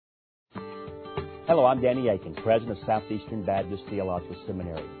Hello, I'm Danny Aiken, President of Southeastern Baptist Theological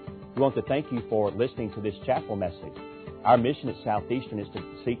Seminary. We want to thank you for listening to this chapel message. Our mission at Southeastern is to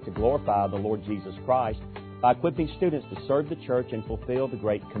seek to glorify the Lord Jesus Christ by equipping students to serve the church and fulfill the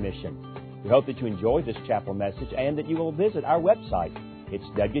Great Commission. We hope that you enjoyed this chapel message and that you will visit our website. It's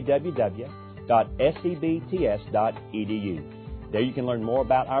www.sebts.edu. There you can learn more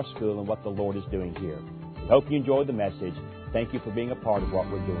about our school and what the Lord is doing here. We hope you enjoyed the message. Thank you for being a part of what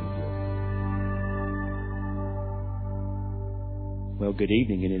we're doing here. Well, good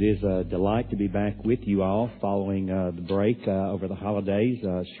evening, and it is a delight to be back with you all following the break over the holidays.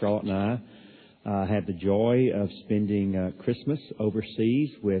 Charlotte and I had the joy of spending Christmas overseas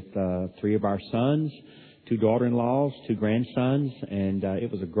with three of our sons, two daughter-in-laws, two grandsons, and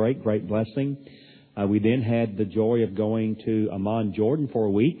it was a great, great blessing. We then had the joy of going to Amman, Jordan for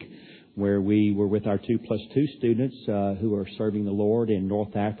a week, where we were with our 2+2 students who are serving the Lord in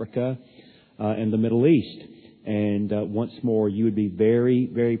North Africa and the Middle East. And once more, you would be very,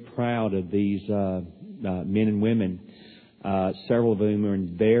 very proud of these men and women. Several of them are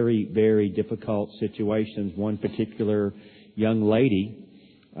in very, very difficult situations. One particular young lady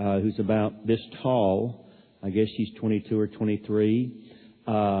who's about this tall, I guess she's 22 or 23,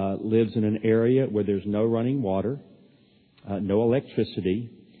 lives in an area where there's no running water, no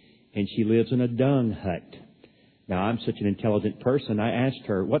electricity, and she lives in a dung hut. Now, I'm such an intelligent person. I asked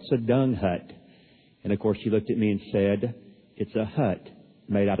her, "What's a dung hut?" And, of course, she looked at me and said, "It's a hut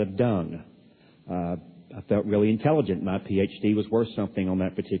made out of dung." I felt really intelligent. My Ph.D. was worth something on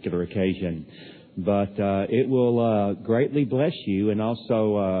that particular occasion. But it will greatly bless you and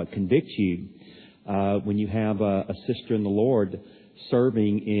also convict you when you have a sister in the Lord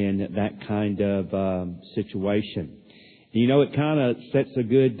serving in that kind of situation. And, you know, it kind of sets a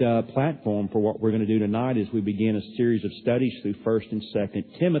good platform for what we're going to do tonight as we begin a series of studies through 1st and 2nd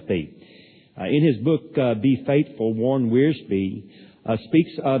Timothy. In his book, Be Faithful, Warren Wiersbe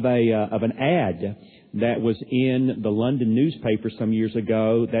speaks of an ad that was in the London newspaper some years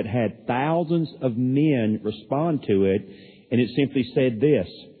ago that had thousands of men respond to it, and it simply said this: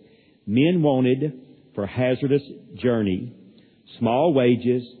 men wanted for hazardous journey, small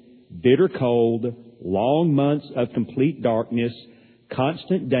wages, bitter cold, long months of complete darkness,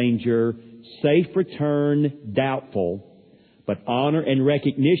 constant danger, safe return doubtful, but honor and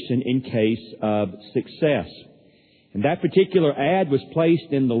recognition in case of success. And that particular ad was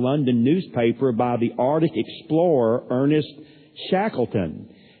placed in the London newspaper by the Arctic explorer Ernest Shackleton.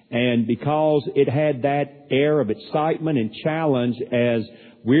 And because it had that air of excitement and challenge, as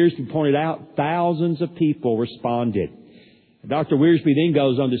Wiersbe pointed out, thousands of people responded. Dr. Wiersbe then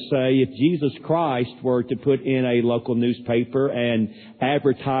goes on to say, if Jesus Christ were to put in a local newspaper an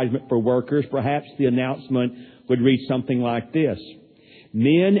advertisement for workers, perhaps the announcement would read something like this: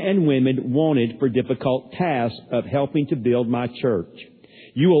 men and women wanted for difficult tasks of helping to build my church.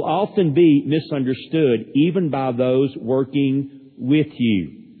 You will often be misunderstood even by those working with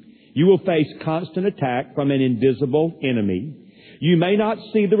you. You will face constant attack from an invisible enemy. You may not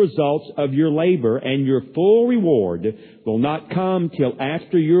see the results of your labor, and your full reward will not come till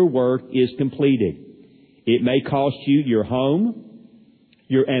after your work is completed. It may cost you your home,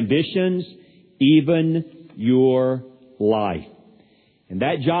 your ambitions, even your life. And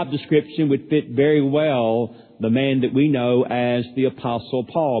that job description would fit very well the man that we know as the Apostle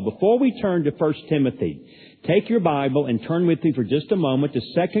Paul. Before we turn to 1 Timothy, take your Bible and turn with me for just a moment to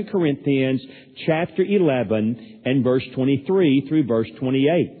 2 Corinthians chapter 11 and verse 23 through verse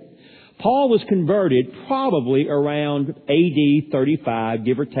 28. Paul was converted probably around AD 35,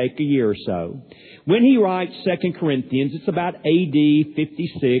 give or take a year or so. When he writes 2 Corinthians, it's about AD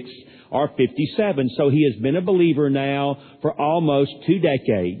 56 or 57. So he has been a believer now for almost 2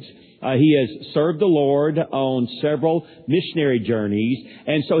 decades. He has served the Lord on several missionary journeys,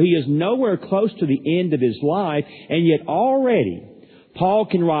 and so he is nowhere close to the end of his life, and yet already Paul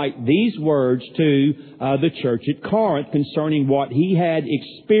can write these words to the church at Corinth concerning what he had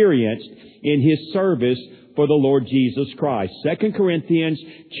experienced in his service for the Lord Jesus Christ. 2 Corinthians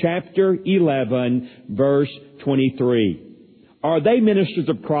chapter 11, verse 23. Are they ministers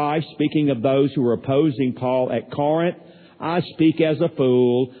of Christ? Speaking of those who were opposing Paul at Corinth. I speak as a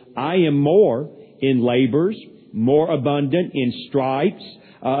fool. I am more in labors, more abundant in stripes,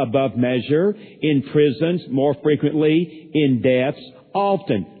 above measure, in prisons, more frequently, in deaths,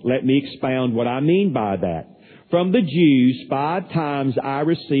 often. Let me expound what I mean by that. From the Jews, 5 times I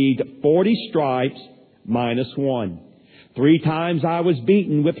received 40 stripes minus 1. 3 times I was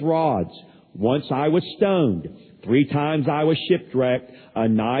beaten with rods. Once I was stoned. 3 times I was shipwrecked. A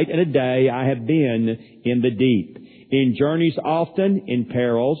night and a day I have been in the deep. in journeys often, in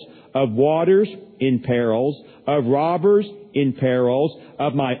perils, of waters, in perils, of robbers, in perils,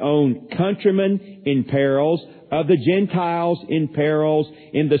 of my own countrymen, in perils, of the Gentiles, in perils,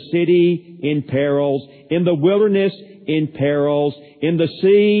 in the city, in perils, in the wilderness, in perils, in the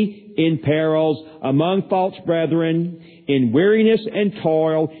sea, in perils, among false brethren, in weariness and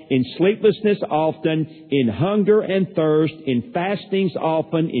toil, in sleeplessness often, in hunger and thirst, in fastings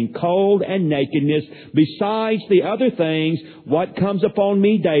often, in cold and nakedness, besides the other things, what comes upon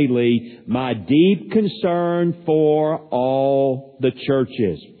me daily, my deep concern for all the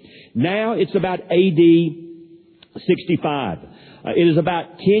churches. Now it's about A.D. 65. It is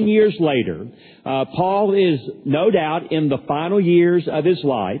about 10 years later. Paul is no doubt in the final years of his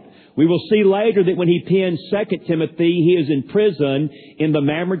life. We will see later that when he pens 2 Timothy, he is in prison in the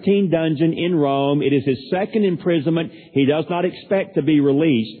Mamertine dungeon in Rome. It is his second imprisonment. He does not expect to be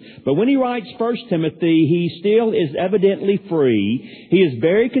released. But when he writes 1 Timothy, he still is evidently free. He is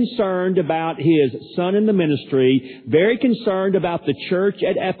very concerned about his son in the ministry, very concerned about the church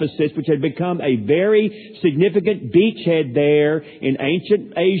at Ephesus, which had become a very significant beachhead there in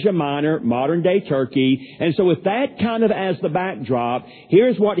ancient Asia Minor, modern-day Turkey. And so with that kind of as the backdrop,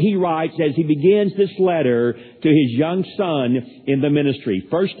 here's what he writes as he begins this letter to his young son in the ministry.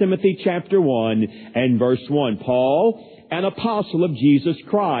 1 Timothy chapter 1 and verse 1. Paul, an apostle of Jesus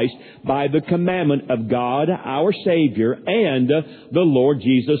Christ, by the commandment of God our Savior and the Lord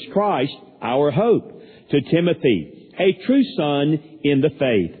Jesus Christ, our hope. To Timothy, a true son in the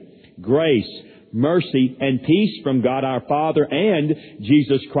faith, grace, mercy, and peace from God our Father and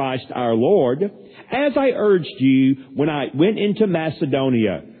Jesus Christ our Lord. As I urged you when I went into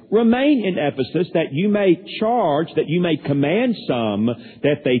Macedonia, remain in Ephesus, that you may command some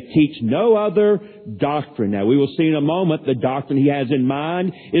that they teach no other doctrine. Now, we will see in a moment the doctrine he has in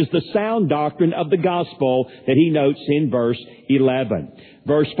mind is the sound doctrine of the gospel that he notes in verse 11.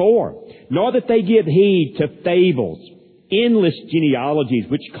 Verse 4, nor that they give heed to fables, endless genealogies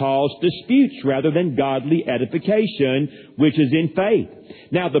which cause disputes rather than godly edification, which is in faith.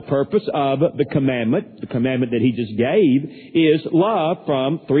 Now, the purpose of the commandment that he just gave, is love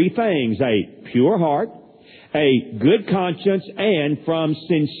from three things: a pure heart, a good conscience, and from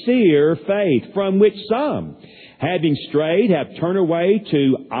sincere faith, from which some, having strayed, have turned away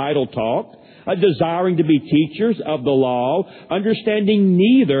to idle talk, desiring to be teachers of the law, understanding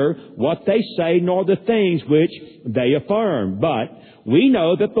neither what they say nor the things which they affirm. But we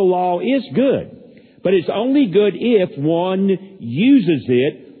know that the law is good, but it's only good if one uses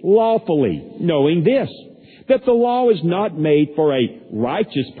it lawfully, knowing this, that the law is not made for a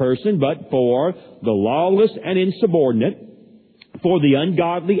righteous person, but for the lawless and insubordinate, for the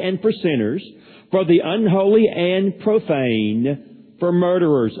ungodly and for sinners, for the unholy and profane, for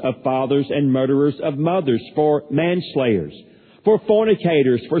murderers of fathers and murderers of mothers, for manslayers, for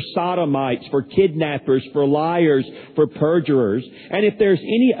fornicators, for sodomites, for kidnappers, for liars, for perjurers, and if there's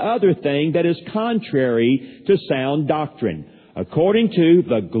any other thing that is contrary to sound doctrine, according to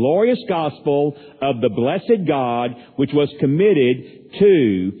the glorious gospel of the blessed God, which was committed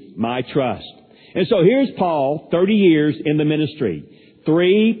to my trust. And so here's Paul, 30 years in the ministry.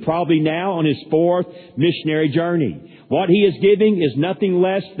 3, probably now on his 4th missionary journey. What he is giving is nothing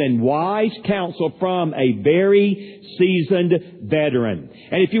less than wise counsel from a very seasoned veteran.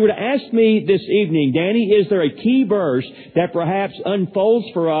 And if you were to ask me this evening, Danny, is there a key verse that perhaps unfolds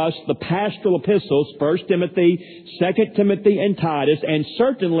for us the pastoral epistles, 1 Timothy, 2 Timothy, and Titus, and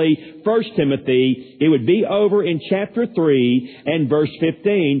certainly 1 Timothy, it would be over in chapter 3 and verse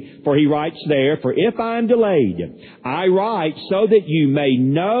 15, for he writes there, for if I am delayed, I write so that you may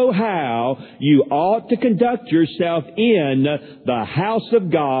know how you ought to conduct yourself in the house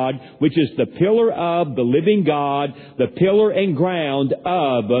of God, which is the pillar of the living God, the pillar and ground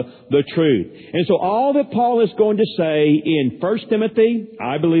of the truth. And so all that Paul is going to say in 1 Timothy,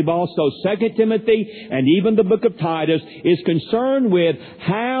 I believe also 2 Timothy, and even the book of Titus, is concerned with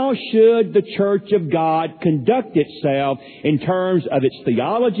how should the church of God conduct itself in terms of its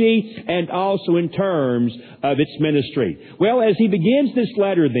theology and also in terms of its ministry. Well, as he begins this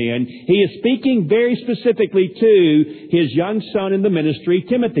letter then, he is speaking very specifically to his young son in the ministry,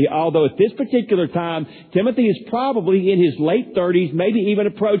 Timothy, although at this particular time, Timothy is probably in his late 30s, maybe even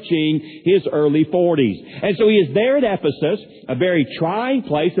approaching his early 40s. And so he is there at Ephesus, a very trying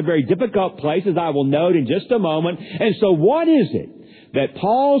place, a very difficult place, as I will note in just a moment. And so what is it that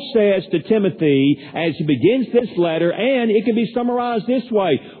Paul says to Timothy as he begins this letter? And it can be summarized this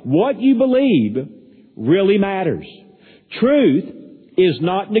way: what you believe really matters. Truth is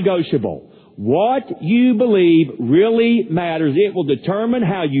not negotiable. What you believe really matters. It will determine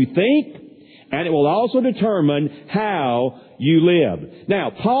how you think and it will also determine how you live.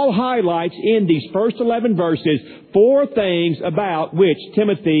 Now, Paul highlights in these first 11 verses 4 things about which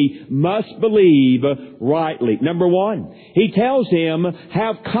Timothy must believe rightly. Number 1, he tells him,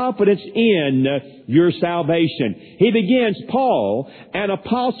 have confidence in your salvation. He begins, Paul, an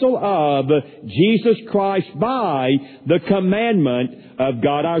apostle of Jesus Christ by the commandment of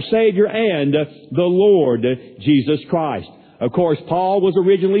God our Savior and the Lord Jesus Christ. Of course, Paul was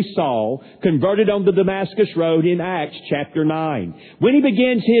originally Saul, converted on the Damascus Road in Acts chapter 9. When he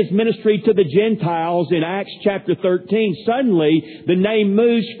begins his ministry to the Gentiles in Acts chapter 13, suddenly the name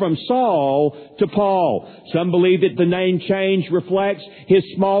moves from Saul to Paul. Some believe that the name change reflects his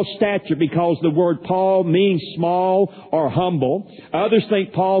small stature because the word Paul means small or humble. Others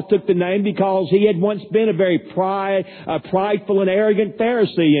think Paul took the name because he had once been a very prideful and arrogant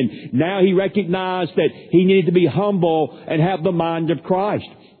Pharisee, and now he recognized that he needed to be humble and have the mind of Christ.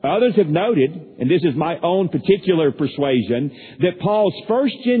 Others have noted, and this is my own particular persuasion, that Paul's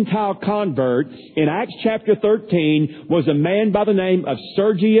first Gentile convert in Acts chapter 13 was a man by the name of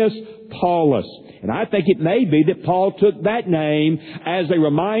Sergius Paulus. And I think it may be that Paul took that name as a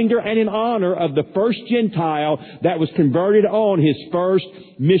reminder and in honor of the first Gentile that was converted on his first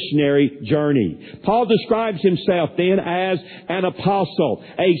missionary journey. Paul describes himself then as an apostle,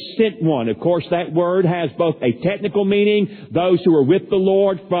 a sent one. Of course, that word has both a technical meaning, those who were with the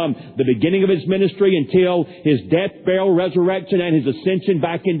Lord from the beginning of his ministry until his death, burial, resurrection, and his ascension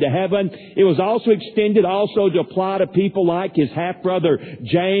back into heaven. It was also extended to apply to people like his half-brother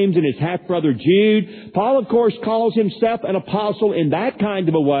James and his half-brother Jude. Paul, of course, calls himself an apostle in that kind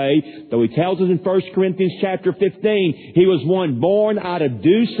of a way, though he tells us in 1 Corinthians chapter 15, he was one born out of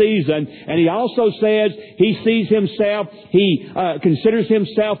due season, and he also says he considers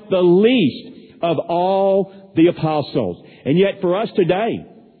himself the least of all the apostles. And yet for us today,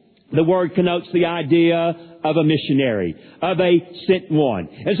 the word connotes the idea of a missionary, of a sent one.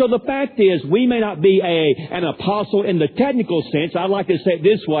 And so the fact is, we may not be an apostle in the technical sense. I'd like to say it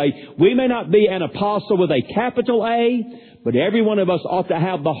this way. We may not be an apostle with a capital A, but every one of us ought to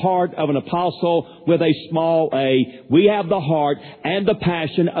have the heart of an apostle with a small a. We have the heart and the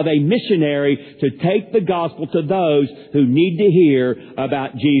passion of a missionary to take the gospel to those who need to hear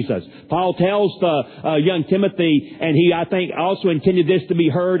about Jesus. Paul tells the young Timothy, and he, I think, also intended this to be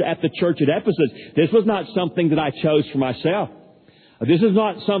heard at the church at Ephesus. This was not something that I chose for myself. This is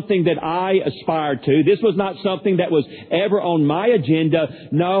not something that I aspired to. This was not something that was ever on my agenda.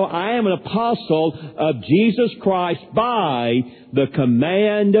 No, I am an apostle of Jesus Christ by the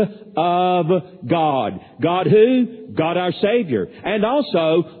command of God. God who? God our Savior. And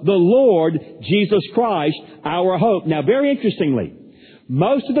also the Lord Jesus Christ, our hope. Now, very interestingly,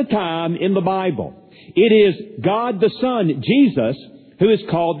 most of the time in the Bible, it is God the Son, Jesus, who is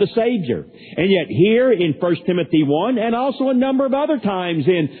called the Savior. And yet here in 1 Timothy 1 and also a number of other times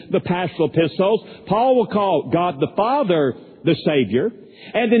in the pastoral epistles, Paul will call God the Father the Savior,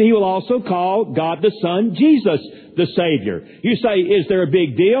 and then he will also call God the Son, Jesus, the Savior. You say, is there a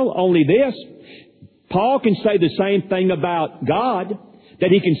big deal? Only this. Paul can say the same thing about God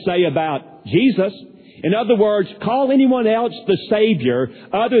that he can say about Jesus. In other words, call anyone else the Savior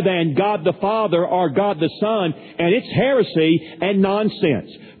other than God the Father or God the Son, and it's heresy and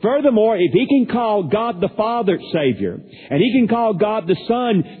nonsense. Furthermore, if he can call God the Father Savior, and he can call God the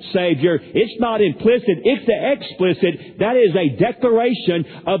Son Savior, it's not implicit, it's explicit. That is a declaration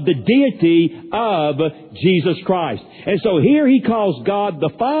of the deity of Jesus Christ. And so here he calls God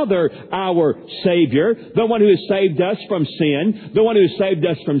the Father our Savior, the one who has saved us from sin, the one who has saved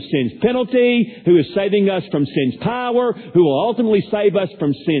us from sin's penalty, who is saving us from sin's power, who will ultimately save us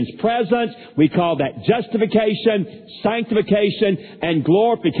from sin's presence. We call that justification, sanctification, and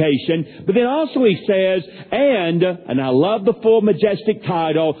glorification. But then also he says, and I love the full majestic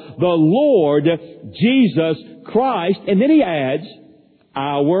title, the Lord Jesus Christ, and then he adds,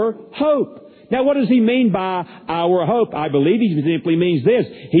 our hope. Now, what does he mean by our hope? I believe he simply means this.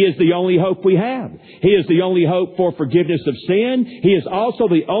 He is the only hope we have. He is the only hope for forgiveness of sin. He is also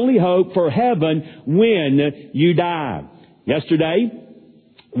the only hope for heaven when you die. Yesterday,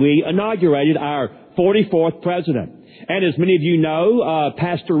 we inaugurated our 44th president. And as many of you know,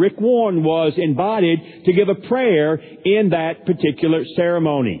 Pastor Rick Warren was invited to give a prayer in that particular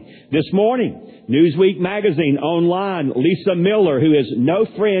ceremony. This morning, Newsweek magazine online, Lisa Miller, who is no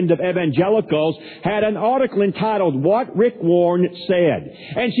friend of evangelicals, had an article entitled What Rick Warren Said.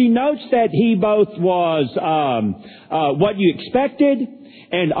 And she notes that he both was what you expected,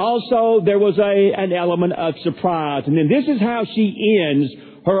 and also there was an element of surprise. And then this is how she ends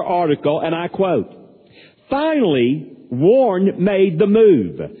her article, and I quote, "Finally, Warren made the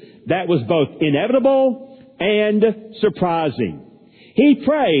move. that was both inevitable and surprising. He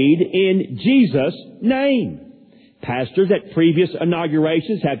prayed in Jesus' name. Pastors at previous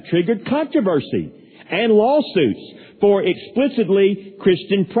inaugurations have triggered controversy and lawsuits for explicitly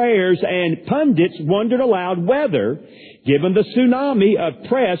Christian prayers, and pundits wondered aloud whether, given the tsunami of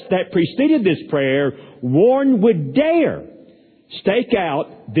press that preceded this prayer, Warren would dare stake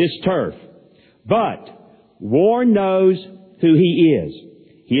out this turf. But Warren knows who he is.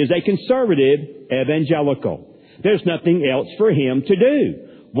 He is a conservative evangelical. There's nothing else for him to do.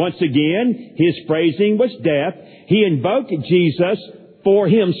 Once again, his phrasing was deft. He invoked Jesus for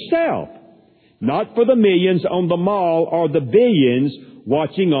himself, not for the millions on the mall or the billions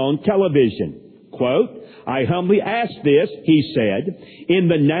watching on television. Quote, I humbly ask this, he said, in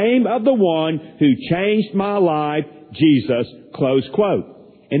the name of the one who changed my life, Jesus, close quote.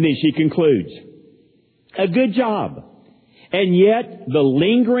 And then she concludes, a good job. And yet the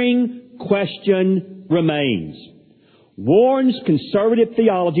lingering question remains. Warren's conservative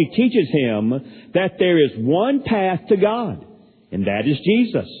theology teaches him that there is one path to God, and that is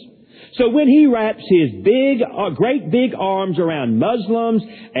Jesus. So when he wraps his great big arms around Muslims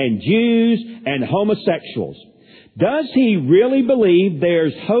and Jews and homosexuals, does he really believe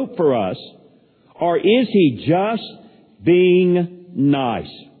there's hope for us, or is he just being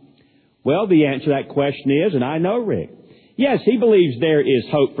nice? Well, the answer to that question is, and I know Rick, yes, he believes there is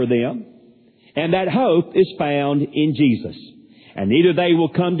hope for them, and that hope is found in Jesus. And either they will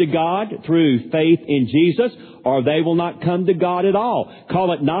come to God through faith in Jesus, or they will not come to God at all.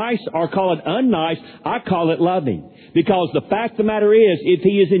 Call it nice or call it unnice, I call it loving. Because the fact of the matter is, if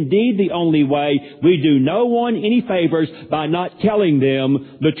He is indeed the only way, we do no one any favors by not telling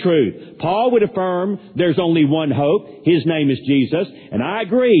them the truth. Paul would affirm there's only one hope. His name is Jesus. And I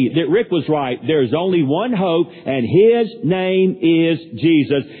agree that Rick was right. There's only one hope, and His name is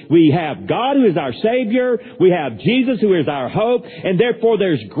Jesus. We have God who is our Savior. We have Jesus who is our hope. And therefore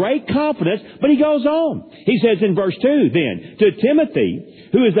there's great confidence. But he goes on. He says in verse 2 then, to Timothy,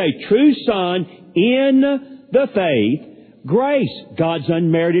 who is a true son in the faith, grace, God's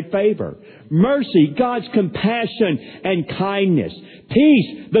unmerited favor, mercy, God's compassion and kindness,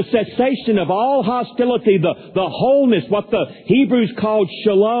 peace, the cessation of all hostility, the wholeness, what the Hebrews called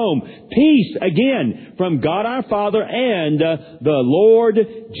shalom, peace, again, from God our Father and the Lord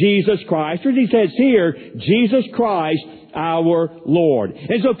Jesus Christ. Or as he says here, Jesus Christ our Lord.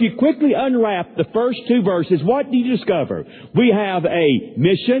 And so if you quickly unwrap the first two verses, what do you discover? We have a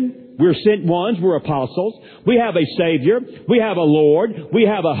mission. We're sent ones. We're apostles. We have a Savior. We have a Lord. We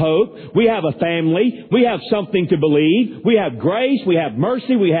have a hope. We have a family. We have something to believe. We have grace. We have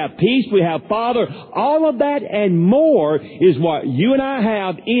mercy. We have peace. We have Father. All of that and more is what you and I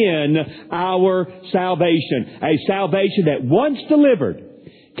have in our salvation. A salvation that once delivered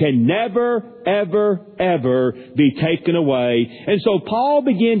can never, ever, ever be taken away. And so Paul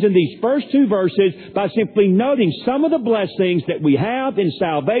begins in these first two verses by simply noting some of the blessings that we have in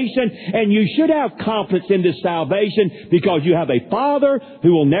salvation. And you should have confidence in this salvation because you have a Father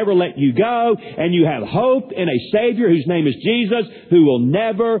who will never let you go. And you have hope in a Savior whose name is Jesus, who will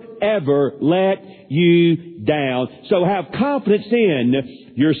never, ever let you down. So have confidence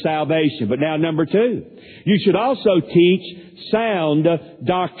in your salvation. But now number two, you should also teach sound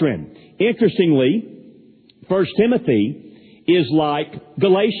doctrine. Interestingly, 1 Timothy is like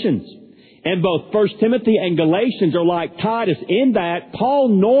Galatians. And both 1 Timothy and Galatians are like Titus in that Paul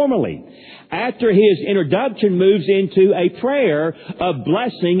normally, after his introduction, moves into a prayer of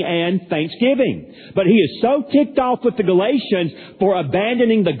blessing and thanksgiving. But he is so ticked off with the Galatians for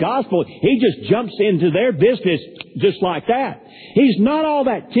abandoning the gospel, he just jumps into their business just like that. He's not all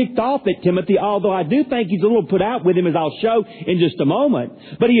that ticked off at Timothy, although I do think he's a little put out with him, as I'll show in just a moment.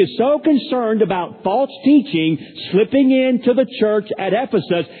 But he is so concerned about false teaching slipping into the church at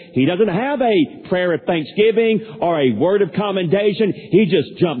Ephesus, he doesn't have a prayer of thanksgiving or a word of commendation. He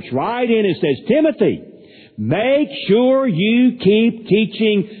just jumps right in and says, Timothy, make sure you keep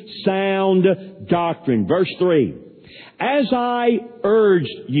teaching sound doctrine. Verse 3. As I urged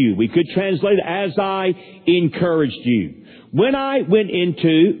you, we could translate it as I encouraged you. When I went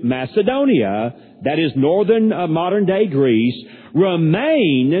into Macedonia, that is northern modern day Greece,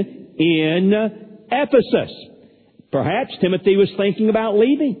 remain in Ephesus. Perhaps Timothy was thinking about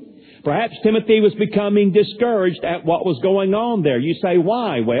leaving. Perhaps Timothy was becoming discouraged at what was going on there. You say,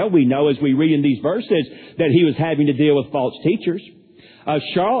 why? Well, we know as we read in these verses that he was having to deal with false teachers.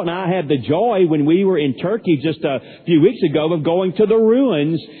 Charlotte and I had the joy when we were in Turkey just a few weeks ago of going to the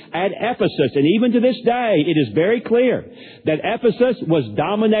ruins at Ephesus. And even to this day, it is very clear that Ephesus was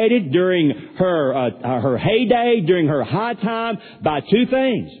dominated during her heyday, during her high time, by two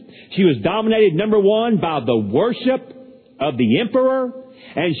things. She was dominated, number one, by the worship of the emperor,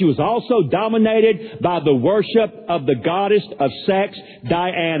 and she was also dominated by the worship of the goddess of sex,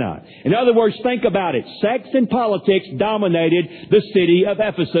 Diana. In other words, think about it. Sex and politics dominated the city of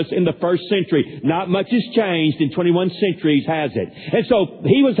Ephesus in the first century. Not much has changed in 21 centuries, has it? And so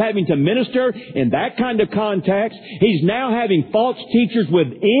he was having to minister in that kind of context. He's now having false teachers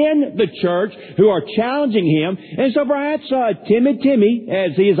within the church who are challenging him. And so perhaps timid Timmy,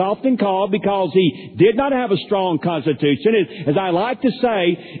 as he is often called, because he did not have a strong constitution. As I like to say,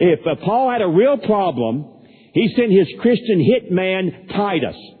 if Paul had a real problem, he sent his Christian hitman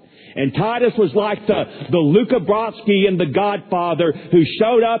Titus. And Titus was like the Luca Brodsky in The Godfather who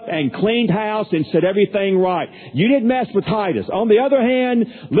showed up and cleaned house and set everything right. You didn't mess with Titus. On the other hand,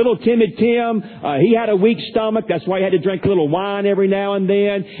 little timid Tim, he had a weak stomach. That's why he had to drink a little wine every now and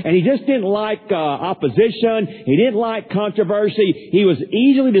then. And he just didn't like opposition. He didn't like controversy. He was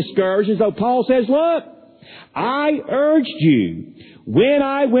easily discouraged. And so Paul says, look, I urged you when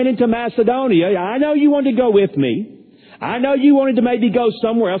I went into Macedonia. I know you wanted to go with me. I know you wanted to maybe go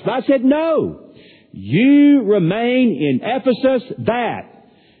somewhere else, but I said, no. You remain in Ephesus that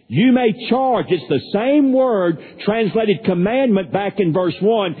you may charge. It's the same word translated commandment back in verse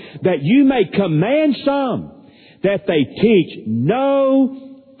 1, that you may command some that they teach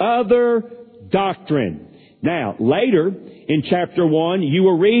no other doctrine. Now, later in chapter 1, you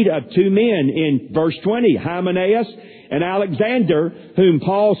will read of two men in verse 20, Hymenaeus and Alexander, whom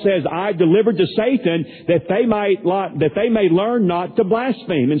Paul says, I delivered to Satan that they may learn not to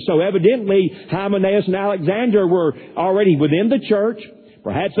blaspheme. And so evidently Hymenaeus and Alexander were already within the church.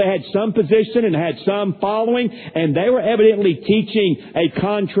 Perhaps they had some position and had some following, and they were evidently teaching a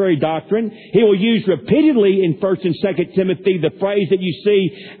contrary doctrine. He will use repeatedly in 1 and 2 Timothy the phrase that you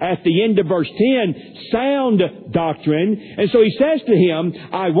see at the end of verse 10, sound doctrine. And so he says to him,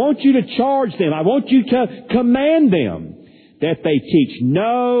 I want you to charge them, I want you to command them that they teach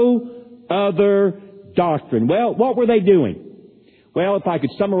no other doctrine. Well, what were they doing? Well, if I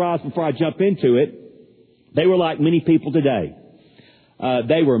could summarize before I jump into it, they were like many people today.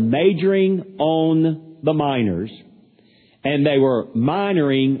 They were majoring on the minors, and they were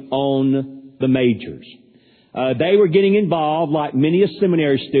minoring on the majors. They were getting involved, like many a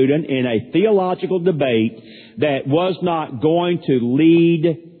seminary student, in a theological debate that was not going to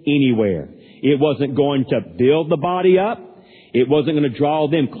lead anywhere. It wasn't going to build the body up. It wasn't going to draw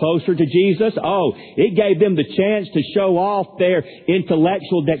them closer to Jesus. Oh, it gave them the chance to show off their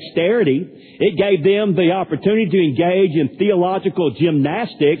intellectual dexterity. It gave them the opportunity to engage in theological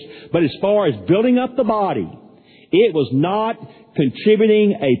gymnastics. But as far as building up the body, it was not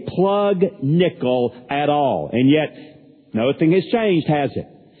contributing a plug nickel at all. And yet, nothing has changed, has it?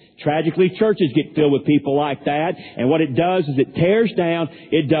 Tragically, churches get filled with people like that, and what it does is it tears down,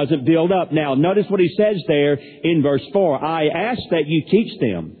 it doesn't build up. Now, notice what he says there in verse 4. I ask that you teach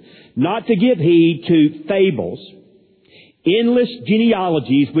them not to give heed to fables, endless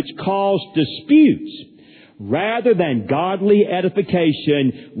genealogies which cause disputes, rather than godly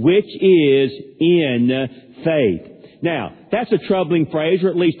edification which is in faith. Now, that's a troubling phrase, or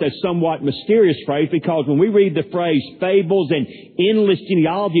at least a somewhat mysterious phrase, because when we read the phrase fables and endless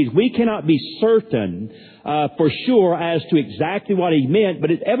genealogies, we cannot be certain for sure as to exactly what he meant, but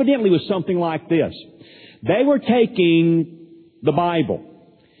it evidently was something like this. They were taking the Bible,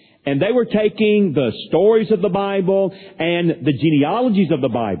 and they were taking the stories of the Bible and the genealogies of the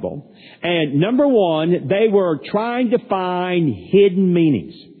Bible, and number one, they were trying to find hidden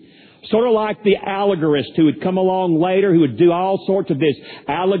meanings. Sort of like the allegorist who would come along later, who would do all sorts of this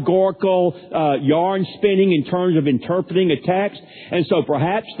allegorical yarn spinning in terms of interpreting a text. And so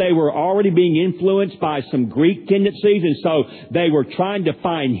perhaps they were already being influenced by some Greek tendencies, and so they were trying to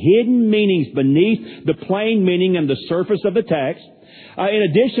find hidden meanings beneath the plain meaning and the surface of the text. In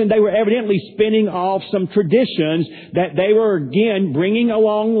addition, they were evidently spinning off some traditions that they were, again, bringing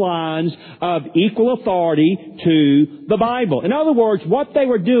along lines of equal authority to the Bible. In other words, what they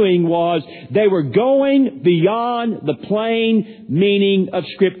were doing was they were going beyond the plain meaning of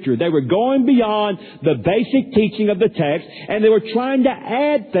Scripture. They were going beyond the basic teaching of the text, and they were trying to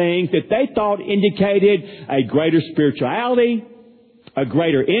add things that they thought indicated a greater spirituality, a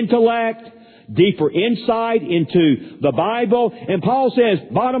greater intellect, deeper insight into the Bible. And Paul says,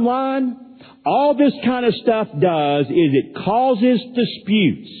 bottom line, all this kind of stuff does is it causes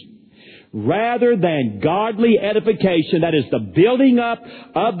disputes rather than godly edification, that is the building up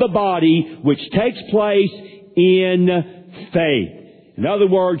of the body which takes place in faith. In other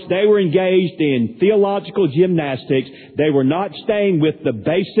words, they were engaged in theological gymnastics. They were not staying with the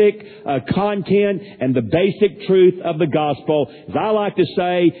basic content and the basic truth of the gospel. As I like to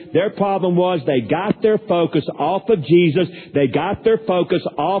say, their problem was they got their focus off of Jesus. They got their focus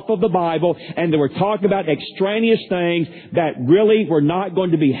off of the Bible, and they were talking about extraneous things that really were not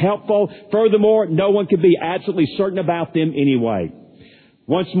going to be helpful. Furthermore, no one could be absolutely certain about them anyway.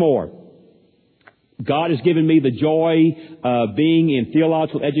 Once more, God has given me the joy of being in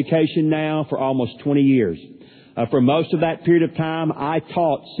theological education now for almost 20 years. For most of that period of time, I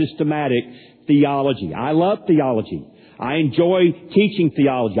taught systematic theology. I love theology. I enjoy teaching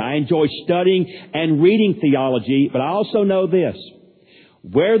theology. I enjoy studying and reading theology. But I also know this: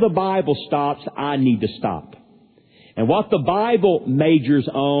 where the Bible stops, I need to stop. And what the Bible majors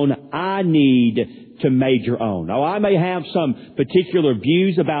on, I need to major on. Now, I may have some particular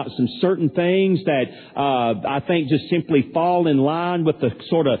views about some certain things that I think just simply fall in line with the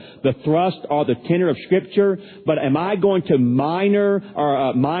sort of the thrust or the tenor of Scripture. But am I going to minor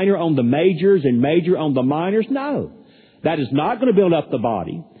on the majors and major on the minors? No. That is not going to build up the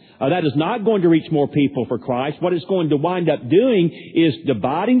body. That is not going to reach more people for Christ. What it's going to wind up doing is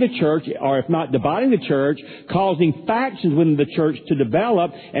dividing the church, or if not dividing the church, causing factions within the church to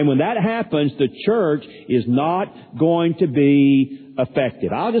develop. And when that happens, the church is not going to be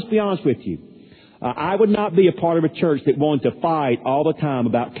effective. I'll just be honest with you. I would not be a part of a church that wanted to fight all the time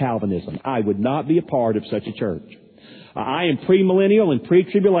about Calvinism. I would not be a part of such a church. I am premillennial and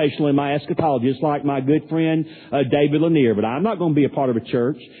pre-tribulational in my eschatology, just like my good friend David Lanier. But I'm not going to be a part of a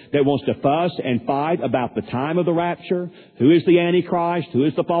church that wants to fuss and fight about the time of the rapture. Who is the Antichrist? Who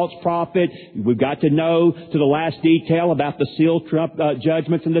is the false prophet? We've got to know to the last detail about the seal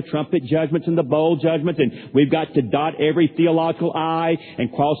judgments and the trumpet judgments and the bowl judgments. And we've got to dot every theological I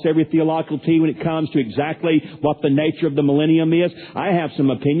and cross every theological T when it comes to exactly what the nature of the millennium is. I have some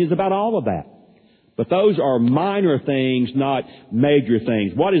opinions about all of that. But those are minor things, not major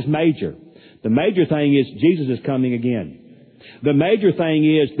things. What is major? The major thing is Jesus is coming again. The major thing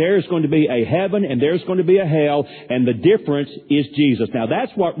is there's going to be a heaven and there's going to be a hell, and the difference is Jesus. Now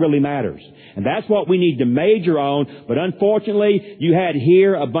that's what really matters. And that's what we need to major on. But unfortunately, you had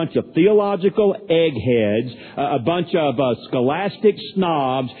here a bunch of theological eggheads, a bunch of scholastic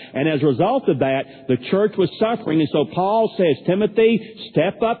snobs, and as a result of that, the church was suffering. And so Paul says, Timothy,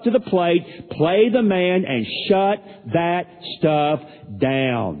 step up to the plate, play the man, and shut that stuff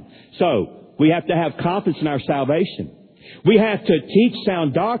down. So, we have to have confidence in our salvation. We have to teach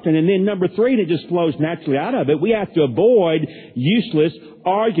sound doctrine. And then number 3, and it just flows naturally out of it, we have to avoid useless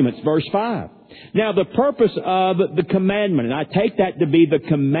arguments. Verse 5. Now the purpose of the commandment, and I take that to be the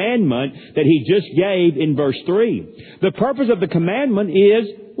commandment that he just gave in verse 3. The purpose of the commandment is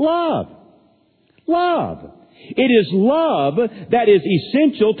love. Love. It is love that is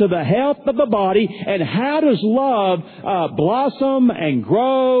essential to the health of the body. And how does love blossom and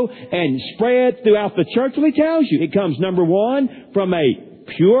grow and spread throughout the church? Well, he tells you. It comes, number 1, from a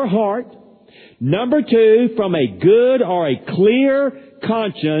pure heart. Number 2, from a good or a clear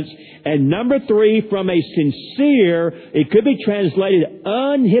conscience. And number 3, from a sincere, it could be translated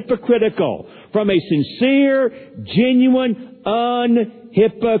unhypocritical. From a sincere, genuine,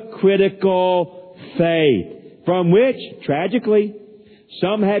 unhypocritical faith. From which, tragically,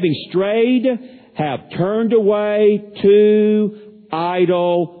 some having strayed have turned away to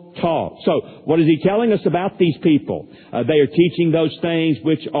idle talk. So, what is he telling us about these people? They are teaching those things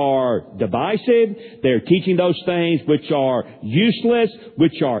which are divisive. They are teaching those things which are useless,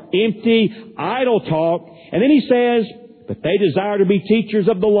 which are empty, idle talk. And then he says, but they desire to be teachers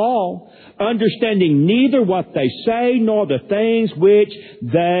of the law, understanding neither what they say nor the things which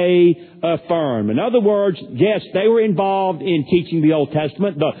they affirm. In other words, yes, they were involved in teaching the Old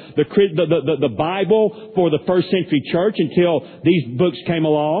Testament, the Bible for the first century church until these books came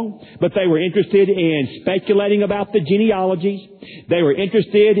along. But they were interested in speculating about the genealogies. They were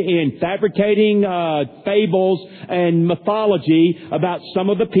interested in fabricating fables and mythology about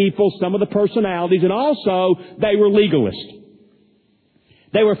some of the people, some of the personalities, and also they were legalists.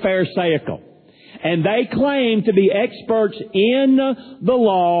 They were Pharisaical. And they claim to be experts in the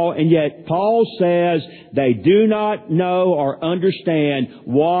law, and yet Paul says they do not know or understand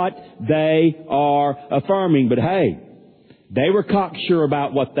what they are affirming. But hey, they were cocksure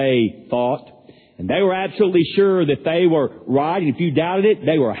about what they thought. And they were absolutely sure that they were right. And if you doubted it,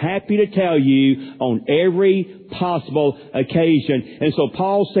 they were happy to tell you on every possible occasion. And so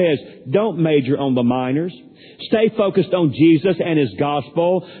Paul says, don't major on the minors. Stay focused on Jesus and His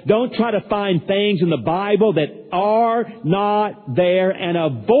gospel. Don't try to find things in the Bible that are not there, and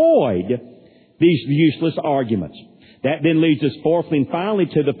avoid these useless arguments. That then leads us fourthly and finally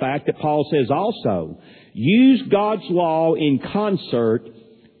to the fact that Paul says also, use God's law in concert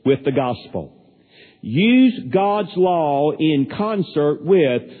with the gospel. Use God's law in concert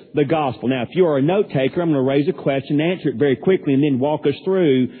with the gospel. Now, if you are a note taker, I'm going to raise a question, answer it very quickly, and then walk us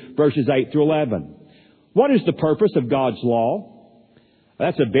through verses 8 through 11. What is the purpose of God's law?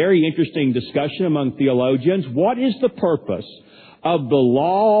 That's a very interesting discussion among theologians. What is the purpose of the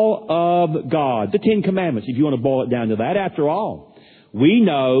law of God? The Ten Commandments, if you want to boil it down to that. After all, we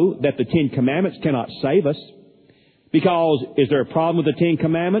know that the Ten Commandments cannot save us. Because, is there a problem with the Ten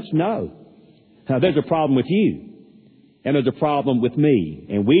Commandments? No. Now, there's a problem with you. And there's a problem with me.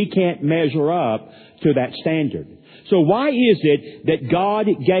 And we can't measure up to that standard. So why is it that God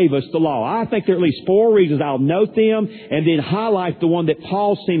gave us the law? I think there are at least four reasons. I'll note them and then highlight the one that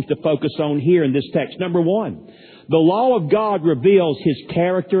Paul seems to focus on here in this text. Number one, the law of God reveals His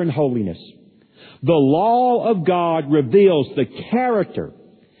character and holiness. The law of God reveals the character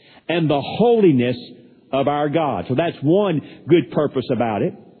and the holiness of our God. So that's one good purpose about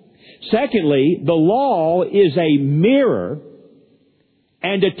it. Secondly, the law is a mirror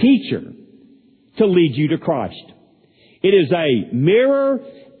and a teacher to lead you to Christ. It is a mirror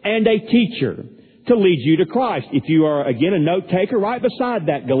and a teacher to lead you to Christ. If you are, again, a note taker, right beside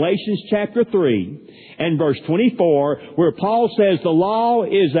that, Galatians chapter 3 and verse 24, where Paul says the law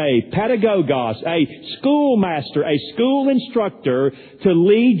is a pedagogos, a schoolmaster, a school instructor to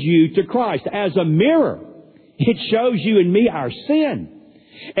lead you to Christ. As a mirror, it shows you and me our sin.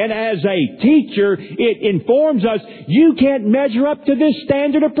 And as a teacher, it informs us, you can't measure up to this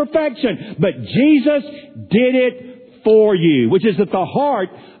standard of perfection, but Jesus did it for you, which is at the heart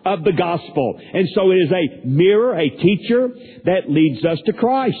of the gospel. And so it is a mirror, a teacher that leads us to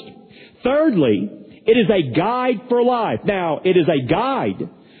Christ. Thirdly, it is a guide for life. Now, it is a guide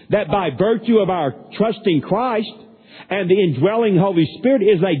that by virtue of our trusting Christ and the indwelling Holy Spirit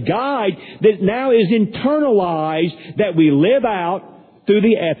is a guide that now is internalized, that we live out through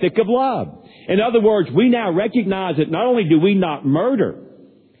the ethic of love. In other words, we now recognize that not only do we not murder,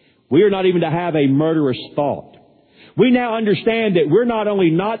 we are not even to have a murderous thought. We now understand that we're not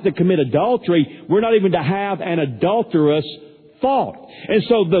only not to commit adultery, we're not even to have an adulterous thought. And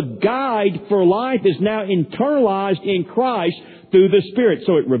so the guide for life is now internalized in Christ through the Spirit.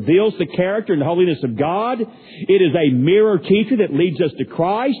 So it reveals the character and holiness of God. It is a mirror teacher that leads us to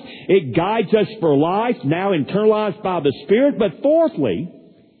Christ. It guides us for life, now internalized by the Spirit. But fourthly,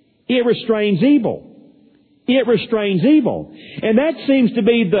 it restrains evil. It restrains evil. And that seems to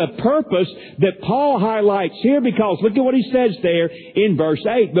be the purpose that Paul highlights here, because look at what he says there in verse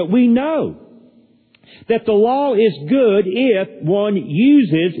 8. But we know that the law is good if one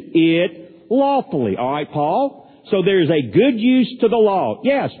uses it lawfully. All right, Paul? So there's a good use to the law.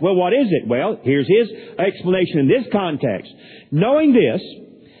 Yes. Well, what is it? Well, here's his explanation in this context. Knowing this,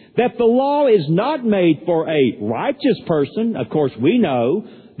 that the law is not made for a righteous person. Of course, we know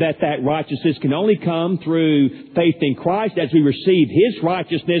that righteousness can only come through faith in Christ as we receive His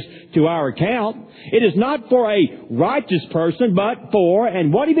righteousness to our account. It is not for a righteous person, but for,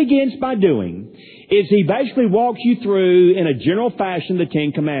 and what he begins by doing is he basically walks you through in a general fashion the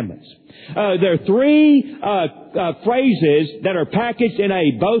Ten Commandments. There are three phrases that are packaged in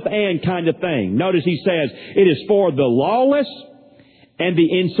a both-and kind of thing. Notice he says, it is for the lawless and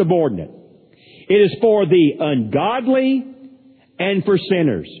the insubordinate. It is for the ungodly and for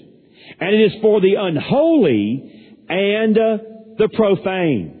sinners. And it is for the unholy and the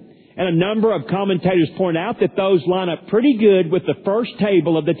profane. And a number of commentators point out that those line up pretty good with the first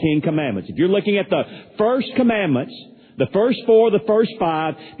table of the Ten Commandments. If you're looking at the first commandments, the first four, the first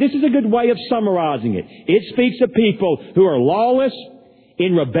five, this is a good way of summarizing it. It speaks of people who are lawless,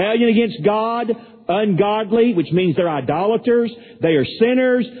 in rebellion against God, ungodly, which means they're idolaters, they are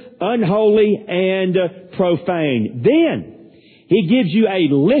sinners, unholy, and profane. Then he gives you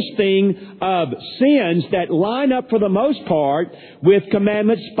a listing of sins that line up for the most part with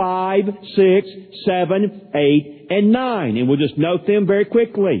commandments 5, 6, 7, 8, and 9. And we'll just note them very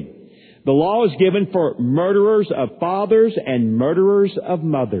quickly. The law is given for murderers of fathers and murderers of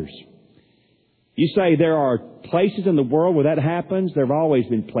mothers. You say there are places in the world where that happens. There have always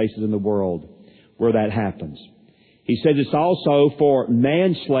been places in the world where that happens. He says it's also for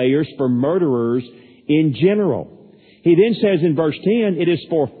manslayers, for murderers in general. He then says in verse 10, it is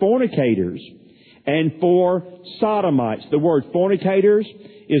for fornicators and for sodomites. The word fornicators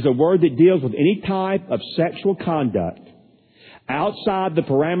is a word that deals with any type of sexual conduct outside the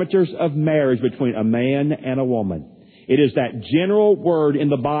parameters of marriage between a man and a woman. It is that general word in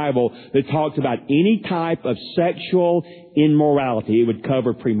the Bible that talks about any type of sexual immorality. It would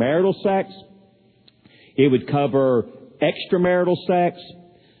cover premarital sex. It would cover extramarital sex.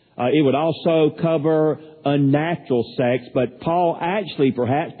 It would also cover unnatural sex. But Paul actually,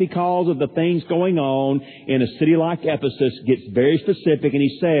 perhaps because of the things going on in a city like Ephesus, gets very specific, and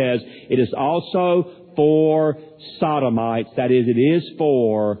he says it is also for sodomites. That is, it is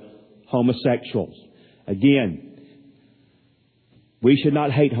for homosexuals. Again, we should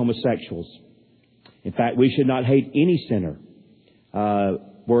not hate homosexuals. In fact, we should not hate any sinner.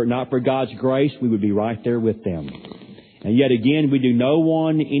 Were it not for God's grace, we would be right there with them. And yet again, we do no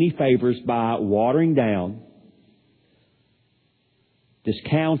one any favors by watering down,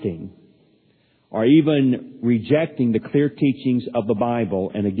 discounting, or even rejecting the clear teachings of the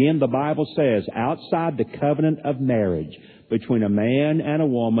Bible. And again, the Bible says, outside the covenant of marriage between a man and a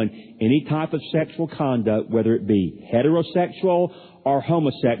woman, any type of sexual conduct, whether it be heterosexual or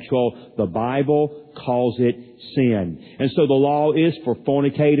homosexual, the Bible calls it sin. And so the law is for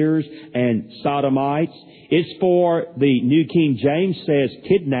fornicators and sodomites. It's for, the New King James says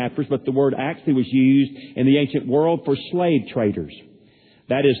kidnappers, but the word actually was used in the ancient world for slave traders.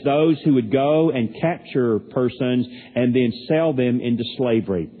 That is, those who would go and capture persons and then sell them into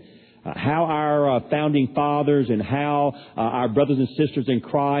slavery. How our founding fathers and how our brothers and sisters in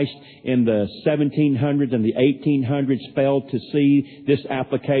Christ in the 1700s and the 1800s failed to see this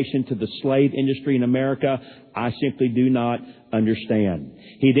application to the slave industry in America, I simply do not understand.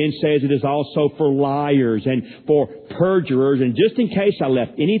 He then says it is also for liars and for perjurers. And just in case I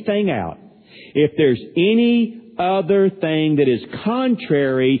left anything out, if there's any other thing that is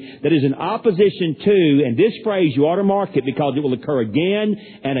contrary, that is in opposition to, and this phrase you ought to mark it because it will occur again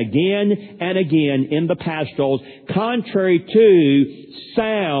and again and again in the pastorals, contrary to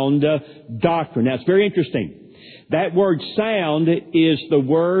sound doctrine. Now it's very interesting. That word sound is the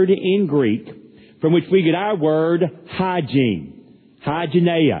word in Greek from which we get our word hygiene,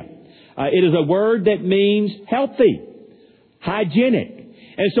 hygieneia. It is a word that means healthy, hygienic.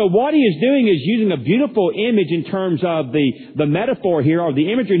 And so what he is doing is using a beautiful image in terms of the metaphor here, or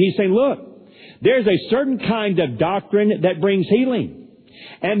the imagery. And he's saying, look, there's a certain kind of doctrine that brings healing.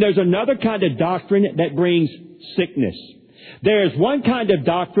 And there's another kind of doctrine that brings sickness. There's one kind of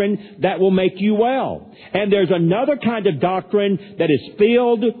doctrine that will make you well. And there's another kind of doctrine that is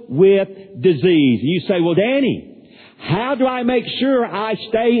filled with disease. And you say, well, Danny, how do I make sure I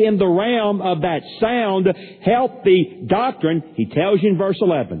stay in the realm of that sound, healthy doctrine? He tells you in verse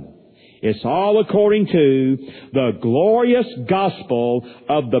 11. It's all according to the glorious gospel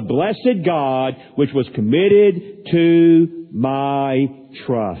of the blessed God, which was committed to my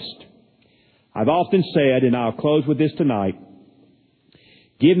trust. I've often said, and I'll close with this tonight,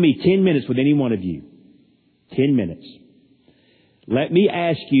 give me 10 minutes with any one of you. 10 minutes. Let me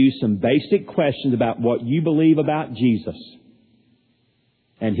ask you some basic questions about what you believe about Jesus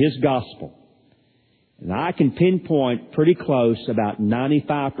and His gospel. And I can pinpoint pretty close about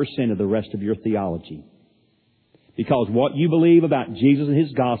 95% of the rest of your theology. Because what you believe about Jesus and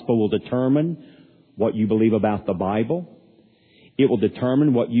His gospel will determine what you believe about the Bible. It will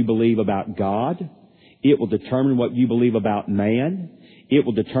determine what you believe about God. It will determine what you believe about man. It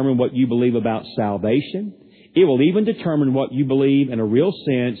will determine what you believe about salvation. It will even determine what you believe in a real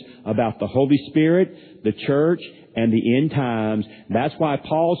sense about the Holy Spirit, the church, and the end times. That's why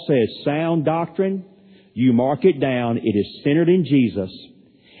Paul says sound doctrine, you mark it down, it is centered in Jesus,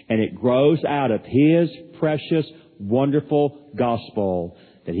 and it grows out of His precious, wonderful gospel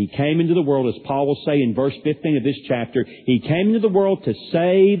that He came into the world, as Paul will say in verse 15 of this chapter, He came into the world to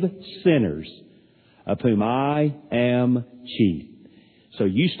save sinners, of whom I am chief. So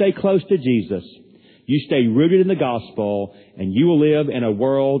you stay close to Jesus. You stay rooted in the gospel, and you will live in a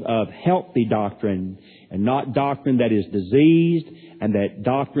world of healthy doctrine and not doctrine that is diseased, and that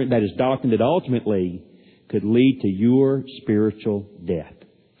doctrine that ultimately could lead to your spiritual death.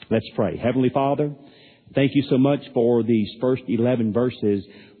 Let's pray. Heavenly Father, thank you so much for these first 11 verses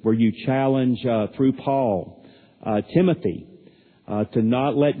where you challenge through Paul, Timothy, to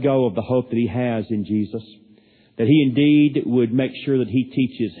not let go of the hope that he has in Jesus, that he indeed would make sure that he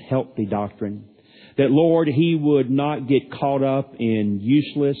teaches healthy doctrine. That, Lord, he would not get caught up in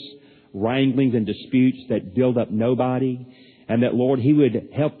useless wranglings and disputes that build up nobody. And that, Lord, he would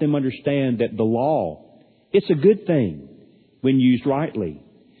help them understand that the law, it's a good thing when used rightly.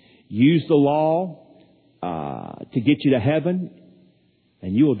 Use the law to get you to heaven.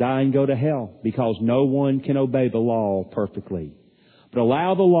 And you will die and go to hell because no one can obey the law perfectly. But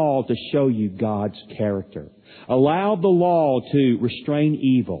allow the law to show you God's character. Allow the law to restrain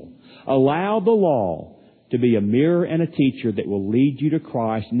evil. Allow the law to be a mirror and a teacher that will lead you to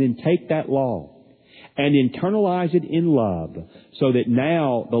Christ, and then take that law and internalize it in love, so that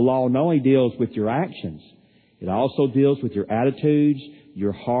now the law not only deals with your actions, it also deals with your attitudes,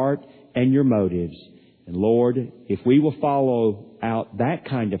 your heart, and your motives. And Lord, if we will follow out that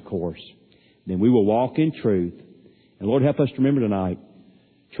kind of course, then we will walk in truth. And Lord, help us to remember tonight,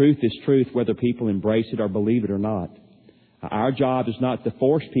 truth is truth whether people embrace it or believe it or not. Our job is not to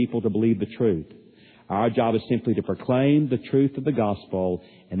force people to believe the truth. Our job is simply to proclaim the truth of the gospel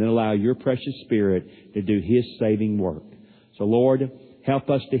and then allow your precious Spirit to do His saving work. So Lord, help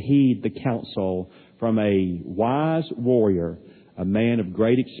us to heed the counsel from a wise warrior, a man of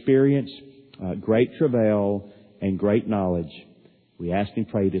great experience, great travail, and great knowledge. We ask and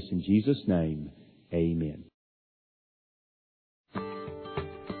pray this in Jesus' name. Amen.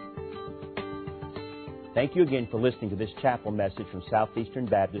 Thank you again for listening to this chapel message from Southeastern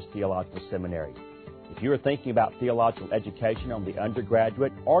Baptist Theological Seminary. If you are thinking about theological education on the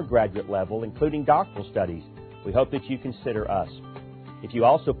undergraduate or graduate level, including doctoral studies, we hope that you consider us. If you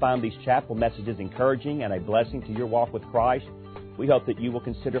also find these chapel messages encouraging and a blessing to your walk with Christ, we hope that you will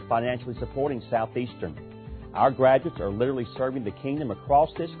consider financially supporting Southeastern. Our graduates are literally serving the kingdom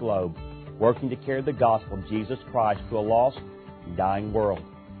across this globe, working to carry the gospel of Jesus Christ to a lost and dying world.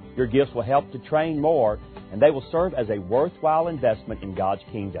 Your gifts will help to train more, and they will serve as a worthwhile investment in God's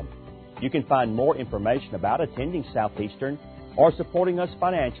kingdom. You can find more information about attending Southeastern or supporting us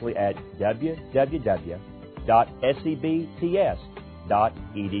financially at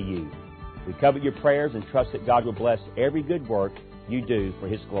www.sebts.edu. We covet your prayers and trust that God will bless every good work you do for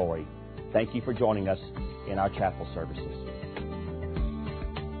His glory. Thank you for joining us in our chapel services.